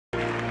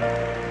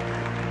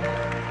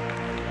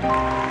You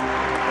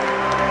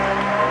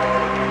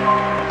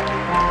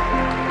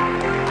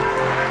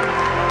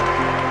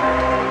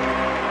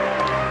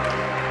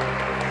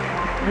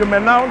may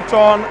now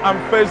turn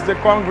and face the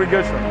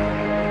congregation.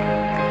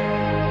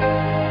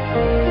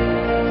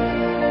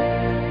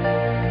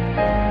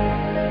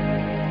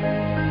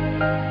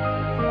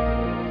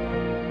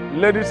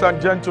 Ladies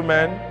and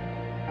gentlemen,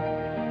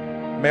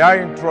 may I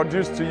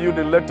introduce to you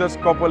the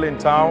latest couple in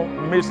town,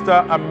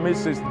 Mr. and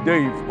Mrs.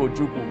 Dave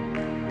Ojukwu.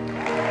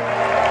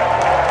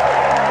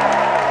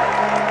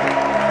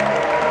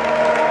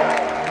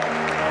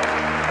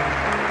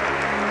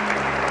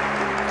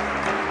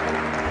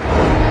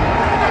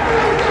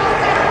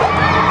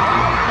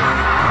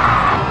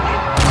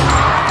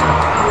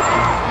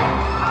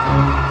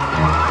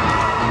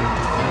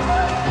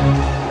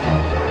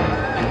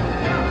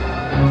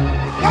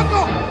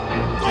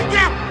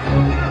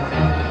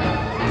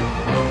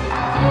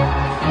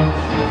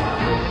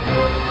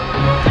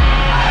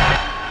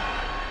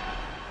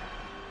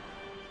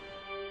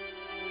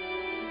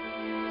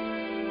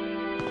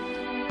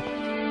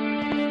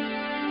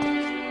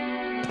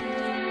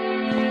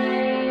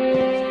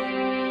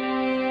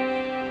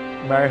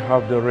 May I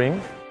have the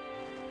ring?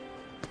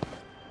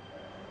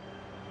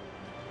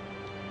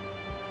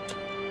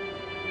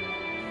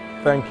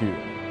 Thank you.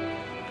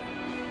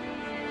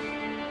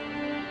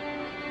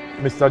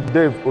 Mr.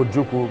 Dave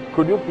Ojukwu,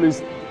 could you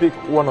please pick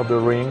one of the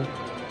ring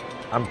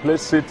and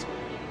place it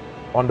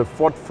on the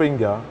fourth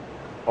finger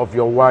of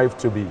your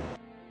wife-to-be?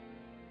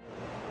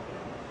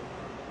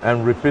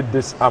 And repeat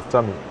this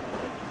after me.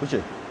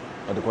 Uche,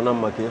 adekwana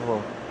mmaka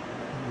iho.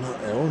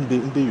 Na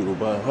ndị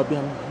Yoruba ha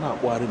bịa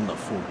na-akpọgharị m na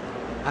phone.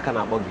 Aka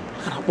na-akpọ gị.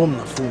 Ha na-akpọ m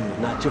na phone.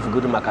 Na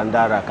chefugodo maka ndị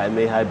ara ka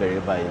eme ihe anyị bere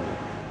ebe anyị.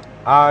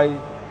 I,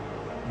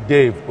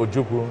 Dave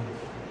Ojukwu.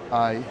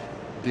 I,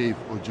 Dave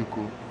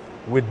Ojukwu.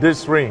 With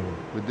this ring.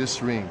 With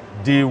this ring.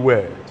 D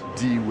word.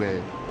 D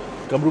word.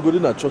 Kamrugodi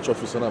na church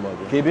office na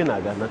mago. Kebe na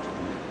aga na.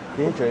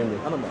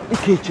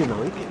 Ike iche na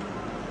ike.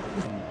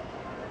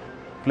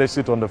 Place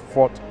it on the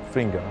fourth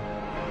finger.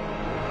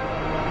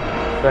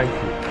 Thank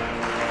you.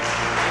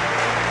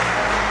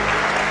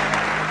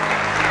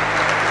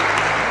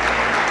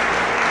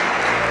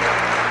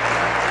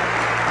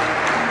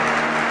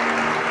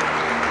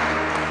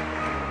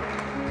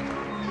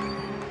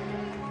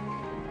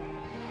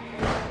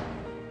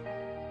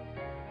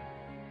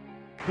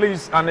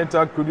 Please,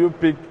 Anita, could you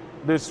pick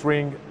this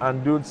ring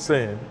and do the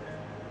same?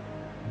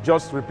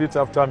 Just repeat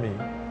after me.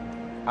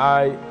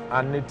 I,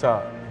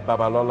 Anita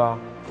Babalola.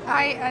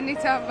 I,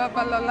 Anita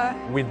Babalola.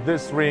 With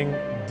this ring,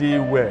 D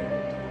word.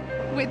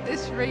 With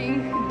this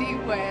ring, D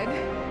word.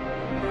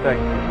 Thank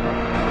you.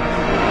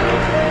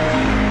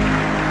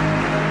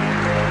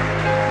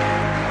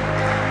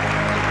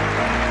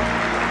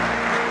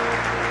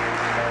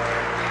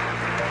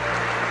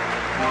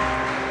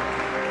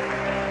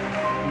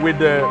 With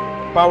the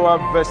power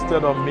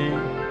vested on me,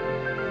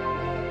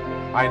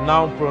 I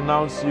now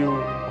pronounce you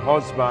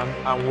husband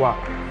and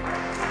wife.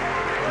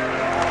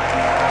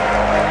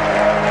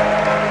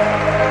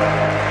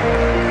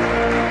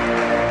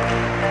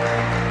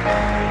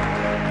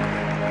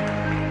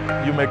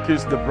 You may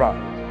kiss the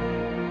bride.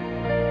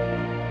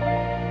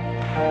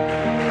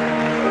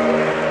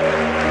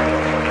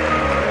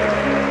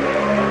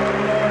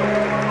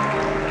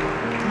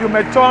 You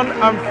may turn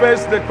and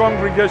face the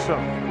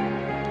congregation.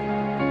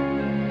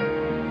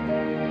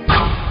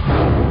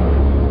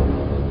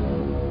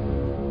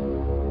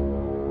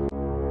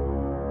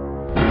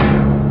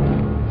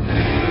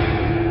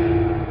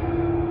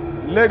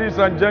 Ladies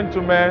and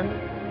gentlemen,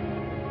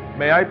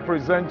 may I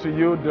present to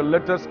you the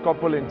latest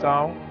couple in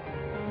town,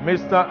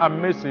 Mr.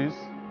 and Mrs.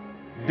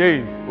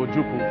 Dave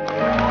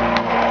Ojukwu.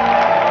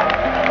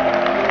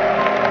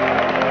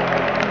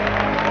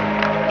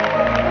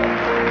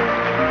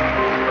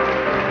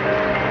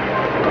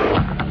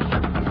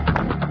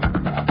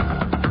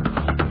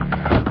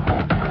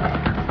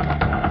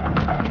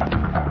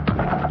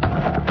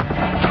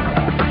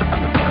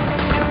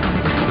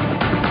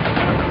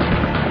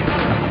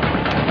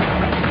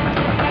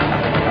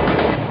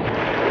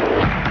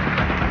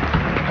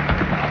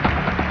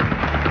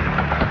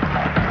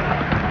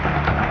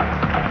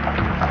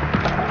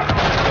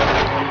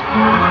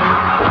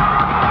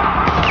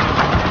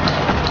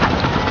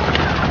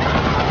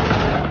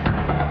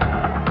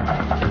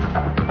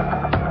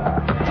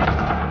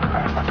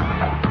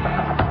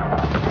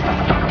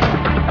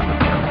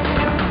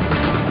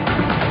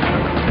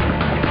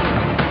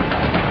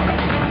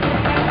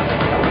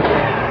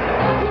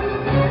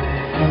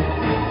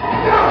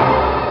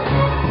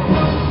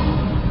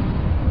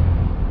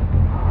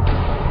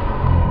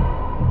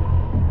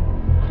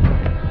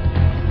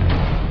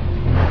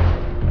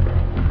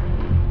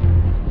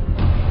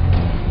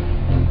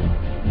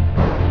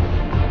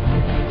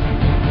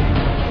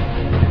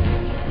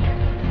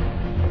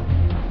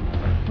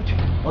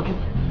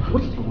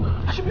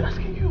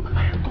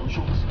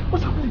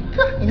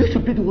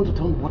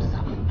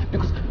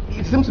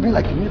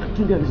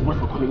 Tunde and his wife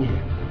were coming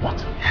here. What?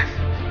 Yes.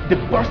 They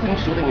burst in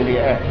shooting in the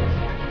air.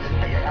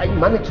 I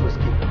managed to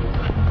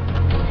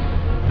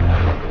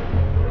escape.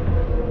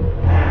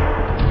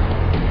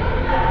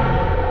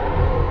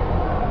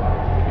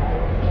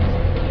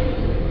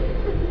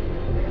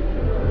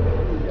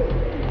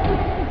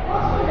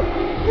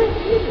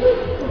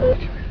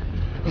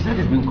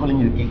 calling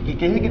you.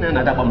 Can you get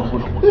another one?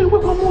 Hey,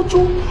 wait,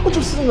 I'm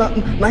just saying that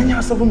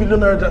 9.7 million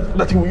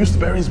that he used to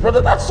bury his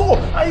brother. That's all.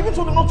 I even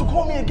told him not to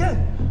call me again.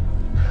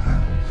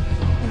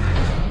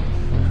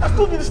 I've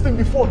told you this thing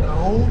before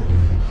now.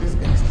 This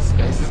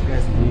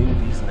guy's doing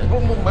business.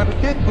 Don't move my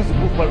head, go to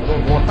move my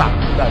water.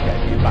 That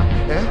guy came back.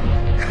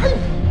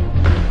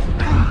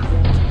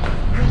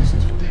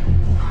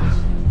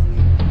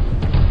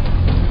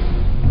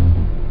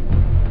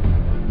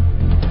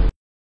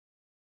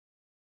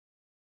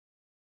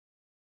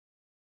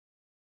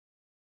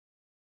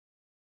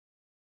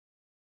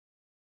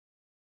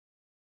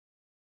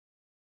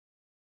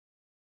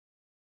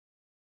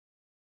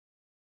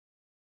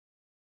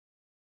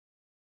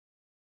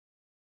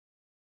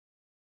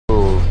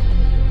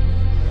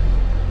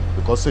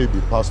 Because say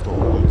the pastor,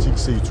 you think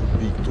say it too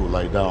big to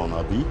lie down,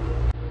 Abi?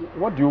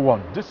 What do you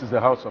want? This is the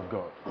house of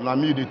God. Na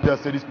me dey tell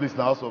say this place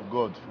na house of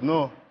God.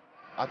 No,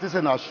 I think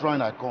say na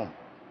shrine I come.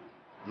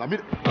 Na me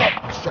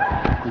shut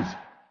up, crazy.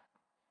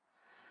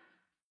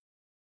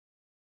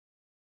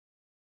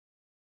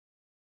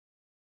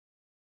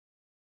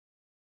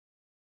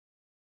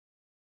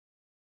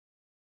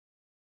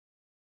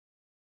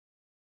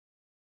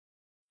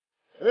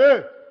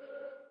 Hey!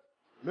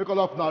 Make all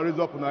of now raise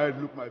up on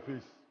head, look my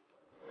face.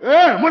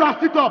 Hey, mother,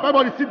 sit up.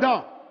 Everybody sit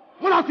down.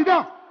 Mother, sit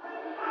down.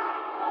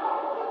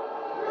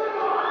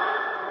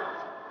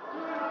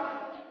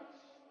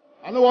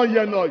 I don't want to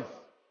hear noise.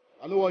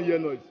 I don't want to hear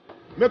noise.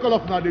 Make all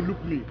of now they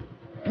look me.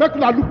 Make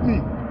una look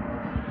me.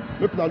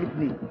 Make una look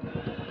me.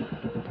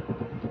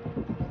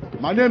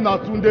 My name is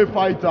Tunde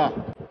Fighter,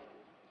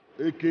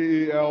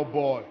 aka L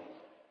Boy.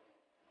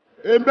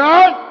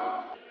 Amen.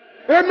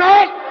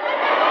 Amen.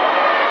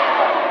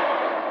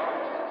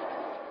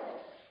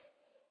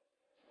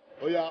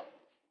 Oh yeah.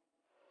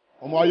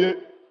 Ọmọ ayé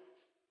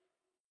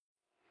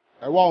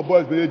ẹ wá àwọn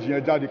boys méjèèjì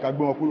yẹn jáde ká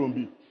gbé wọn kúrò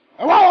níbí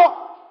ẹ wá wọn.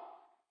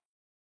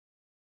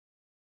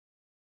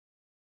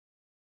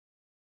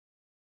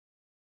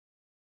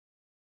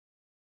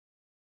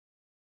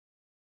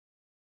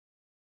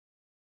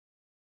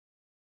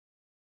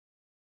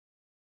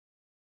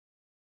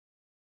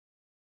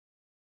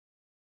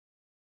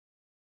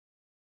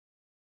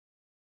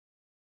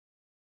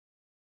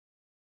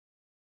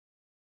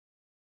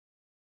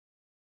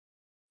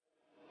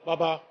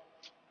 Baba,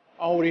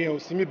 àwọn orin yẹn ò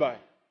sí mi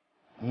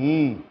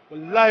báyìí.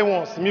 Láì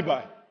wọn ò sí mi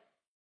báyìí.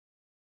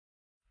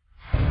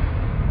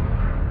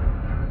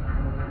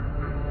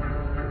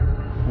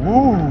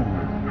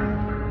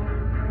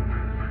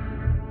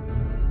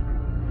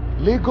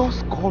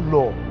 Lagos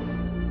color.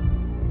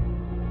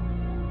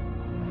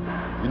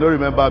 You don't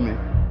remember me?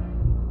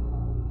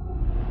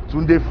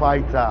 Tunde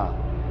Fighter,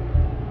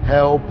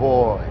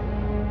 Hellboy,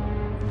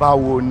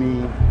 báwo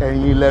ni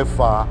ẹ̀yin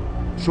lẹ́fà,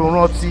 ṣó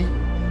rántí?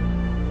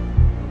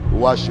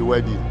 Wash your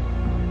wedding.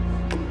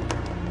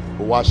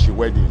 Wash your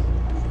wedding.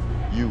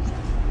 You.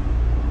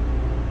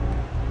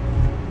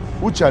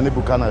 Uche and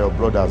Ebuka are your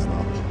brothers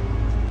now.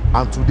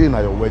 And today na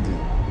your wedding.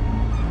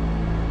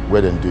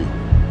 Wedding day.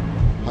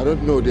 I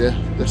don't know.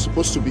 They're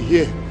supposed to be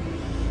here.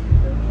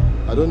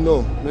 I don't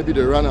know. Maybe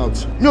they ran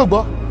out.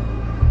 Nyogba.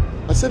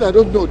 I said I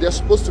don't know. They're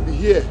supposed to be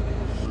here.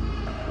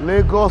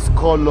 Lagos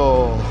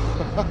color.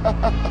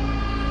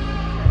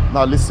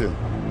 Now listen.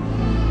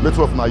 Let's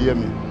off now hear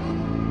me.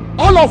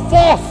 All of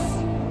us,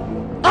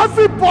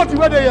 everybody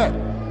where they are,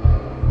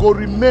 go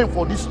remain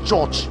for this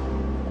church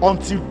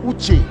until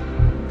Uche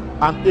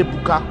and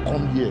Ebuka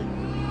come here.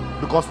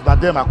 Because that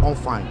them I can't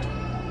find.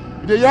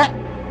 If they here,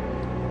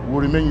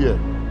 we'll remain here.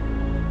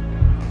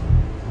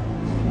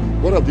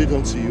 What have they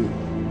done to you?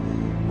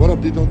 What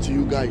have they done to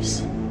you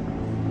guys?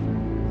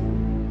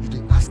 You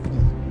didn't ask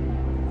me.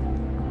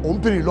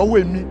 Ombere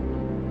lowe me.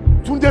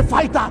 Tunde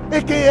Fighter,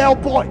 aka L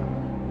Boy.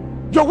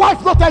 Your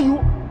wife not tell you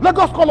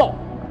Lagos color.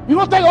 You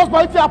don't tell your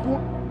husband if it happen.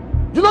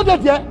 You know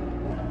that, yeah?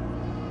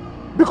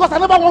 Because I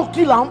never want to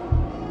kill them.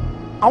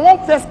 I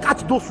want first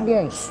catch those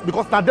ones.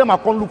 Because now them I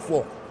can't look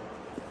for.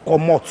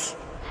 Come out.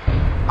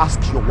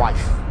 Ask your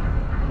wife.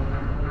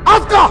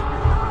 Ask her!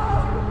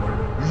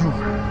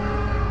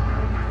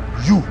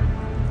 You.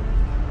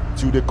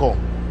 Till they come.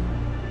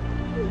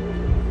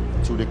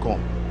 Till they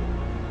come.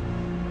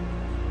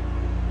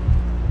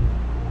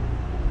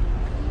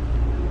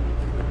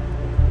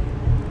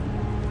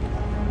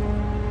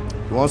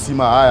 You want to see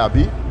my eye,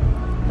 Abi?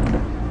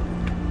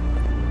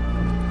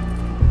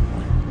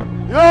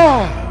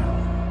 Yeah!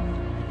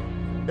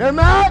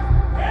 Amen!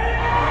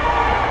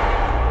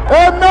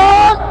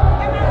 Amen!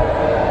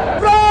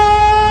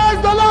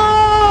 Praise the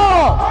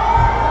Lord!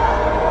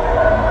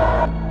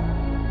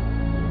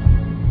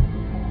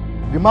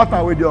 The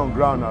matter wey dey on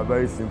ground na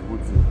very simple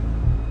thing.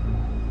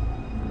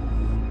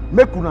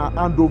 Make una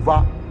hand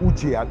over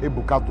Uche and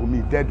Ebuka to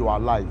me, dead or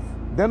alive.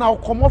 Then I'll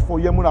come up for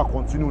here and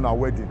continue una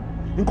wedding.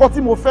 Nǹkan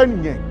tí mo fẹ́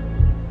nìyẹn.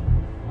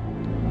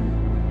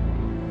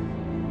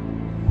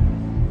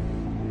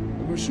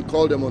 We should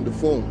call them on the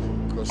phone.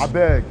 I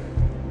beg,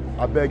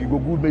 it go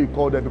good make you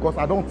call them because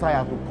I don't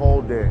tire to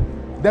call them.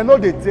 They know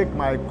they take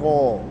my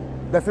call.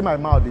 They say my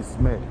mouth is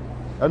smell.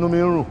 Ẹnu mi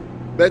ń rùn.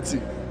 Betty.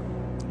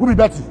 Who be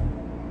Betty?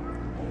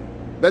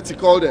 Betty,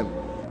 call them.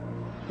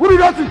 Who be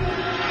Betty?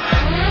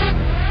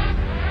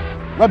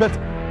 Where Betty?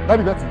 Let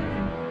me Betty.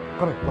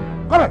 Come here,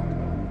 come here.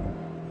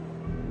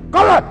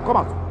 Come here, come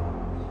out.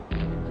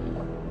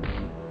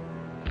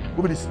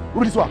 Who be this? Who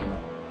be this one?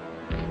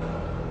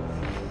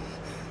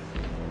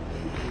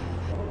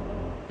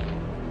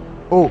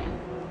 Oh.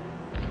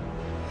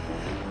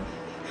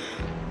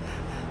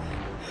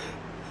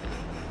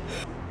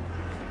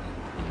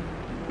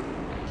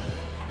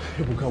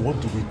 Hey, Buka, what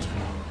do we do?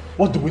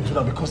 What do we do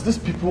now? Because these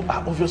people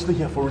are obviously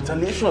here for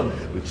retaliation.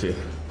 Uche,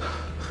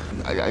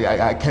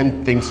 I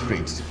can't think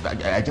straight.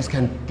 I just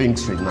can't think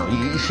straight now.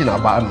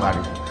 Ishinaba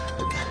married.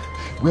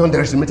 We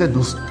underestimated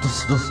those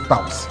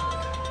touts.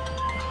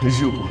 It's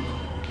you.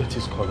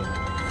 Betty's calling.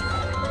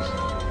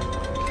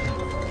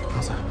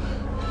 Answer.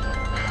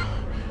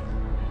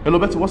 Hello,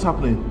 Betty, what's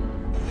happening?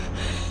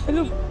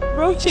 Hello,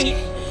 Roche.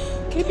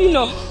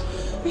 Kebino.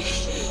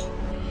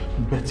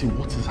 Betty,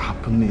 what is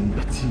happening?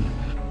 Betty.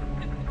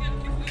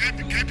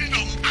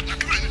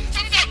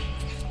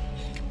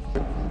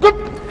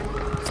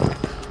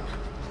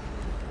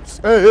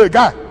 Hey,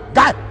 guy!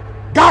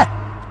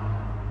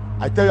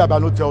 I tell you, I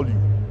not tell you.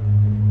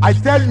 I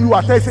tell you,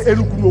 say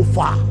Enugu no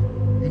far.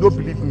 You don't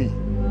believe me.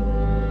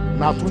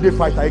 Now today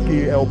fight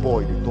aka L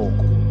boy, they talk.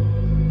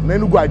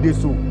 Enugu I did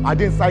so. I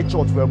did inside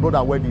church for a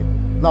brother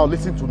wedding. Now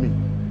listen to me.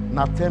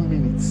 Now 10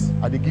 minutes,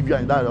 I dey give you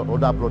another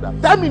other brother.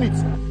 10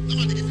 minutes.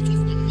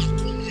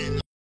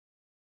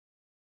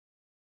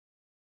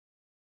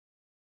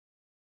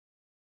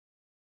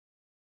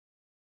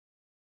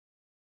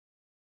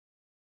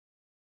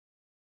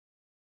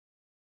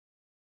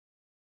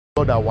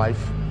 Brother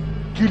wife,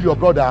 kill your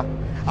brother.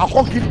 I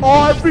can't kill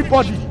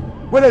everybody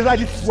when they like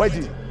this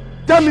wedding.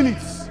 10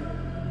 minutes.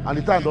 And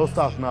the time don't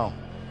start now.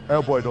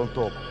 L boy don't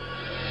talk.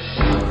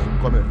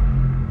 Come here.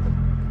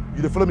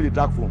 You dey follow me the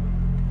dark phone.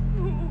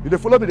 You dey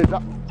follow me the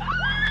dark. You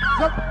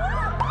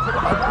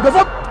dey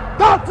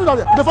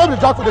follow me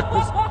the dark phone. You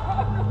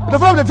dey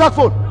follow me the dark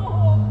phone.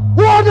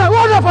 Who on there? Who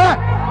on there for that?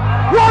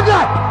 Who on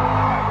there?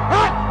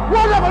 Huh? Who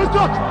on there for this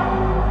church?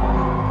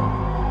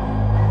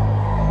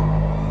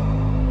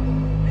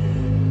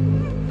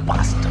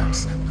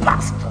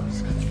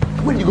 Bastards.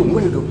 Where you go?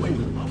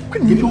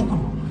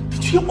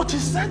 Did you hear what he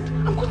said?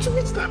 I'm going to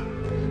meet them.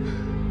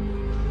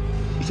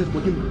 He said,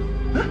 what do you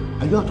mean? Huh?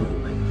 Are you out of your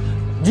mind?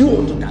 Do you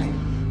want to die?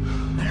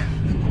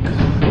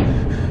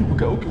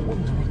 Okay, what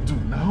do we do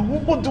now?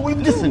 What do we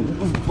do? Listen,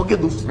 forget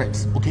those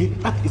threats, okay?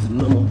 That is a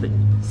normal thing.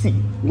 See,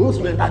 once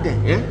we enter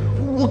there,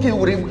 okay,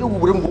 we'll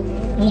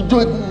do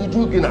it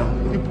now.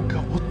 Ibuka,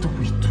 what do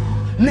we do?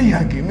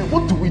 Leia again,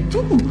 what do we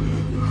do?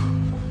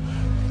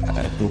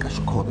 I think I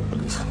should call the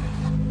police.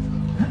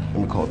 Let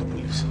me call the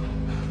police.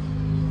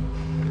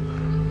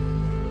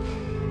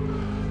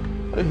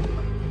 Hey,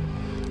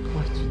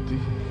 why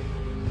today?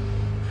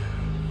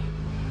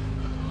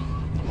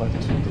 Why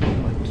today?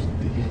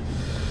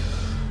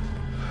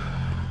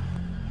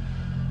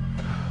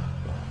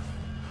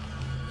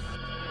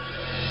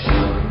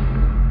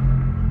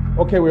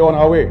 Okay, we're on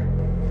our way.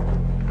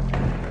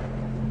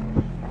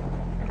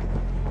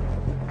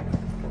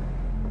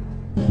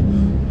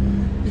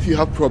 If you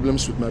have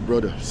problems with my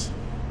brothers,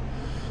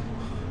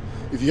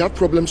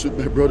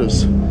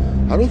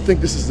 I don't think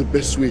this is the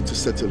best way to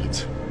settle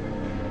it.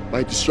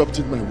 By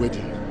disrupting my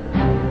wedding.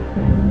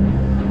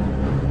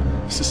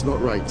 This is not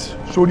right.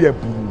 You want me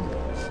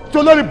to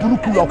turn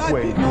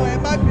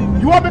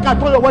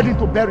your wedding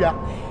to burial?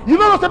 You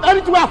know that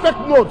anything will affect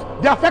nose,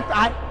 they affect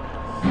eye.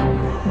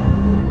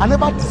 I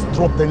never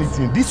disrupt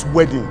anything. This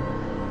wedding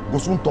will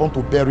soon turn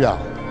to burial.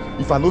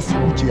 If I don't see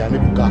Uche and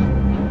Ebuka,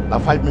 now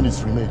 5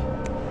 minutes remain.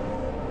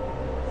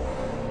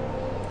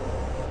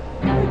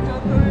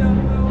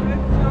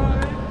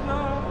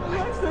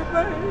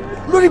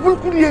 Lórí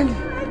burúkú ni ẹni.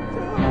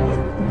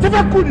 Ṣé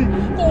fẹ́ kú ni?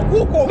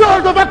 Kòkó. Náà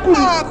ṣe fẹ́ kú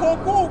ni.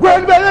 Kòkó.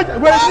 Wẹ̀rẹ̀ ni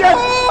ẹ.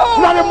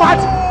 Lọ́rẹ̀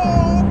máàtì.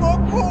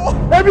 Kòkó.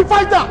 Every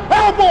fighter,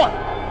 hell boy.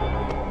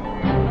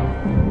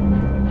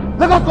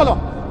 Lagos color.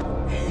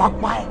 Má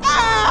pa ẹ́.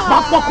 Má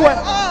pọ́kú ẹ.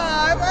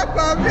 Má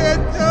pa mi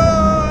ẹjọ́.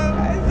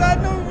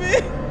 Ìṣàánú mi.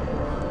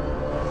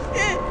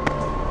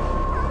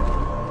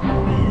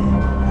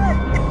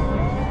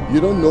 You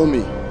don't know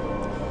me.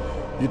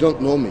 You don't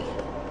know me.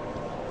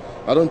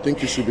 I don't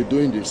think you should be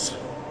doing this.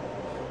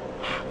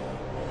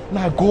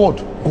 Now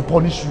God go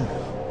punish you.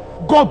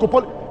 God go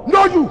punish.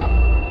 Know you.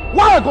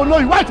 Why I go know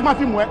you? Why it's my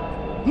film?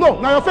 No.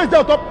 Now your face there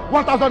on top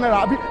 1,000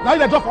 naira. Now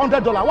you just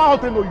 $100. Why I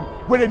don't know you?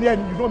 When they you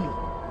know me.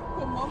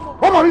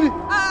 Come on, really?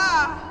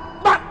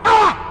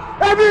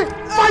 Every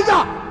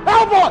fighter,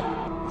 hell boy.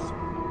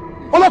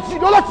 All of you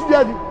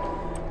there.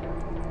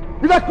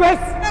 You like Chris?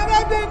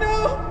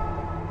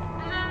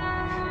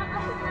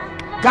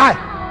 Guy.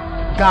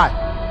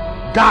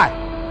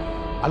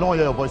 I don't want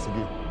to hear your voice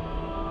again.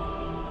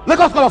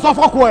 Lagos color,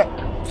 suffer quoi?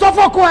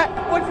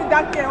 Ó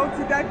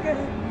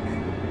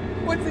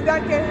ti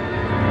dákẹ́.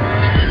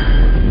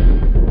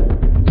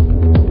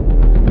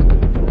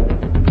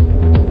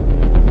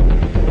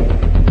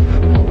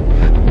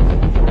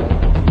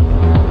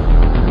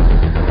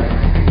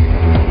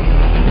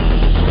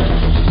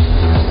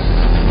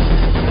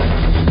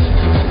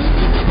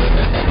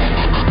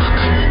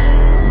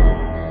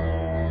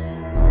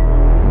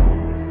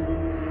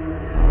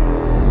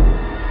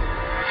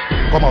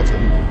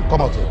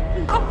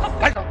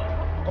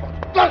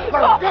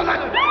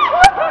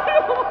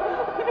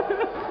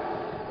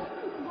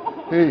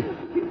 Hey, if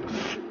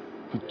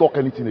you talk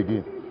anything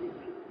again,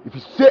 if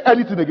you say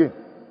anything again,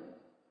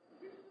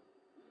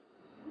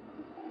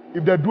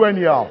 if they do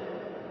anyhow,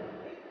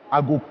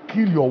 I go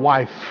kill your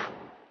wife.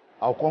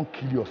 I'll come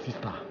kill your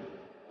sister.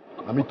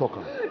 Let me talk.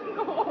 Put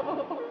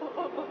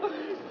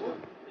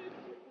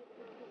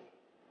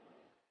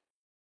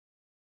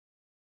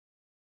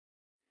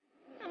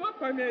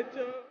your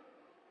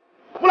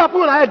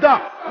head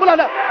down. Put your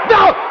head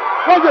down.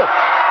 Hold it.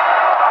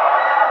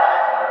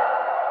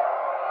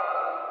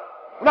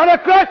 Now the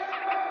crest.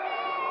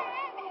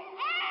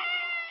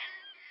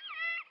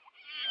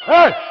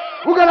 Hey,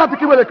 who got that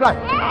picking when they cry?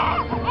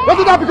 What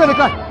did that picking when they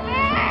cry?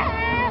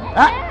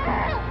 Huh?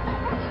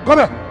 Come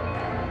here.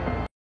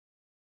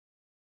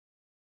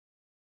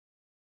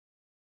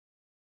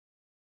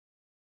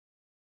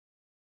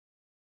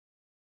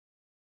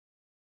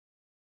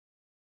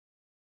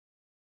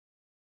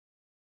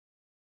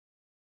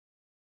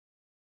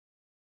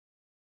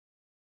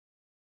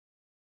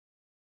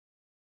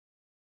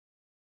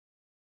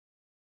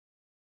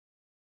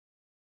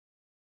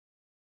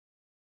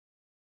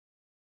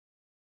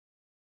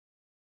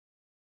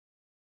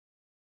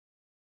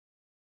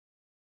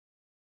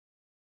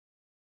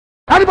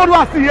 Anybody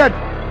want to see it?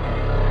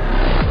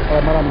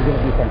 Alright, madam, you're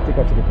gonna be fine. Take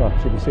her to the car.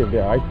 She'll be safe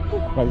there, alright?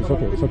 No, it's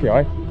okay,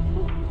 alright?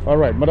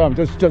 Alright, madam,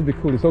 just be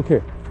cool, it's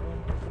okay.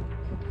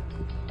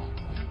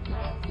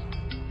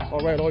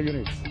 Alright, all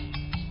units.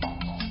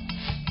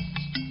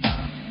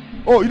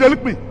 Oh, you don't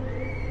look me.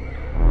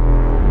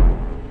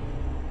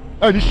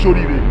 Hey, this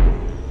shorty there.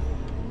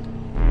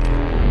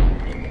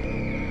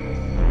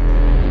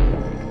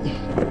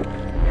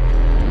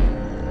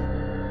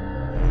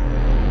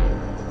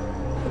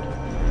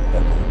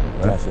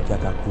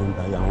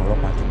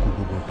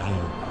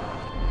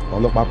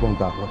 Ọlọ́pàá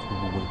pọ̀ǹta.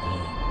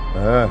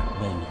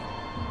 Bẹ́ẹ̀ni.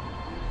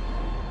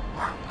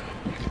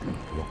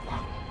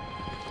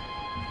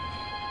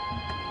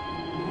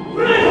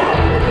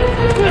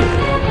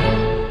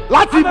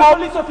 Láti bọ̀.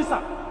 Police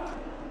officer,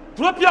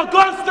 drop your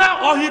guns now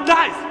or he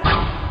dies.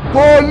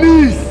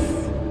 Police.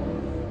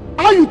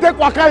 How you take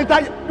waka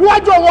enter?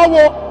 Iwájú ọwọ́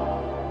wo?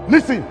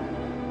 Listen,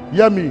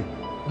 hear me.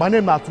 My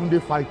name na Tunde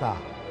Fighter,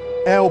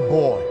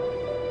 L-boy.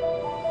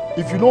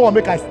 If you know what,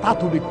 make I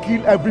start to dey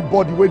kill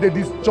everybody wey dey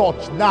this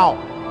church now.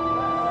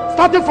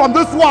 Starting from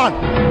this one,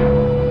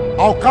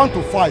 I'll count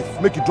to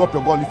 5. Make you drop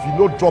your gun. If you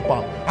no drop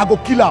am, I go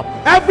kill am.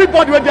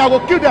 Everybody wey dey, I go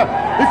kill them.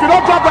 If you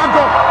don't drop that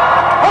gun,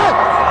 hey!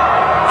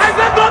 I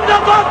said drop the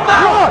gun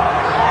now.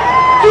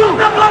 2,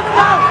 drop the gun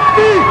now.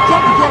 3,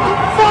 drop the gun.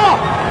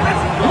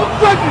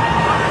 4, 20.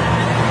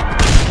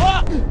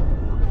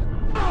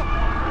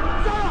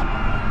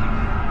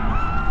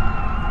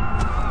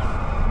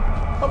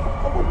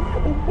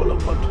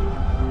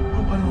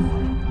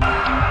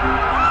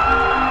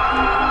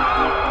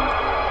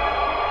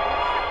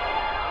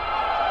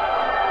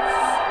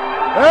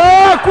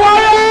 Hey,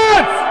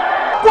 quiet!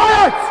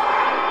 Quiet!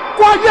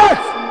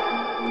 Quiet!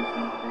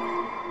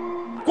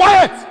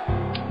 Quiet!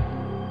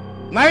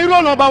 Na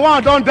hero number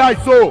 1 don die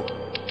so.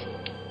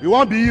 You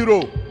wan be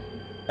hero.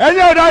 Any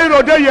other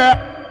hero dey here?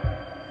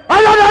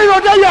 Any other hero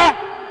dey here?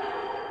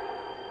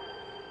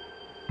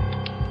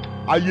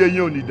 Ayé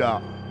yín ò ní dá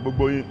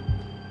gbogbo yín.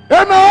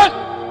 Amen!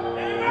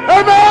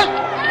 Amen!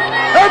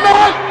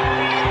 Amen!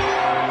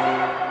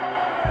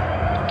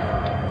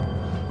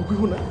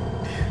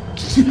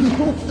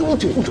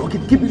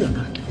 Give me that.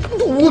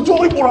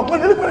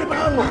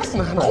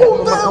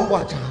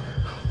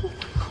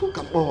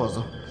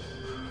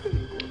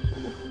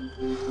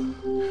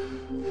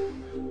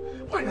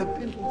 Why are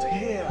people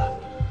here?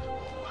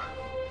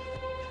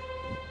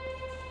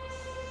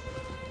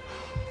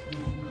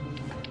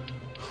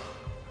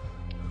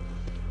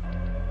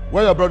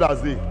 Where your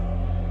brothers dey?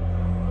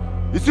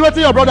 You see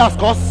wetin your brothers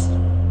cause?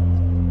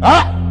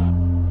 Huh?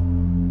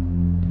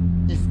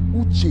 If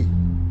Uche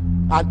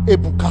and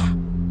Ebuka,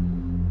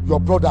 your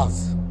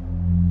brothers,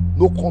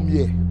 no come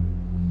here,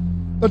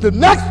 in the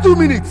next 2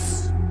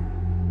 minutes,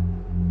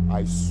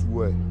 I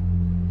swear,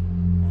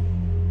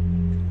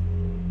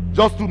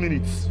 just 2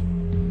 minutes,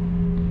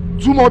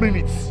 2 more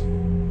minutes,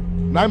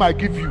 now I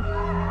give you,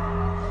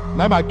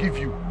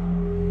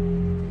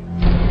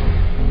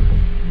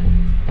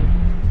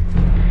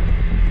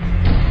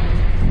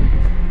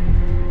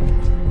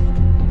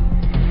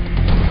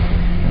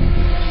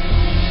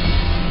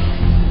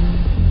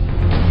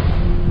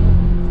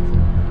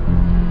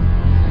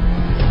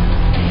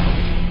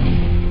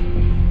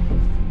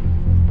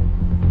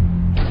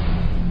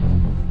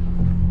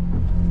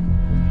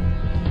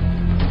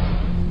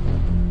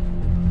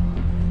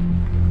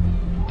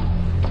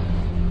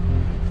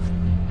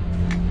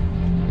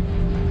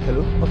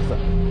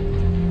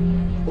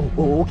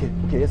 Okay,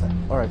 yes, sir.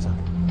 All right, sir.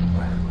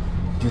 All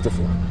right.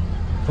 Beautiful.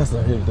 That's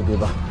not here to go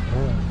back.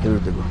 Here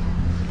to go.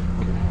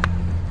 Okay.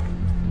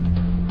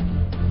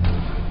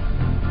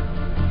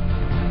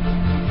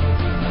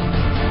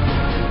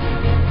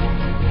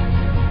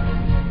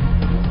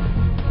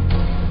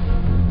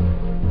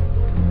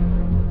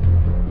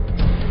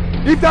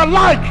 If they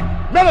like,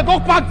 may they go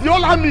pack the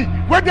whole army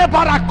where they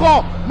barrack.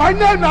 My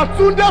name is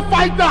Tunde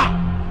Fighter.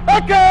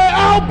 aka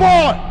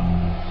Hellboy.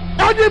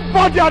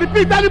 Anybody, I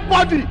repeat,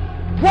 anybody,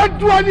 won't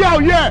do anyhow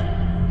here.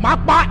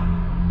 Mapa.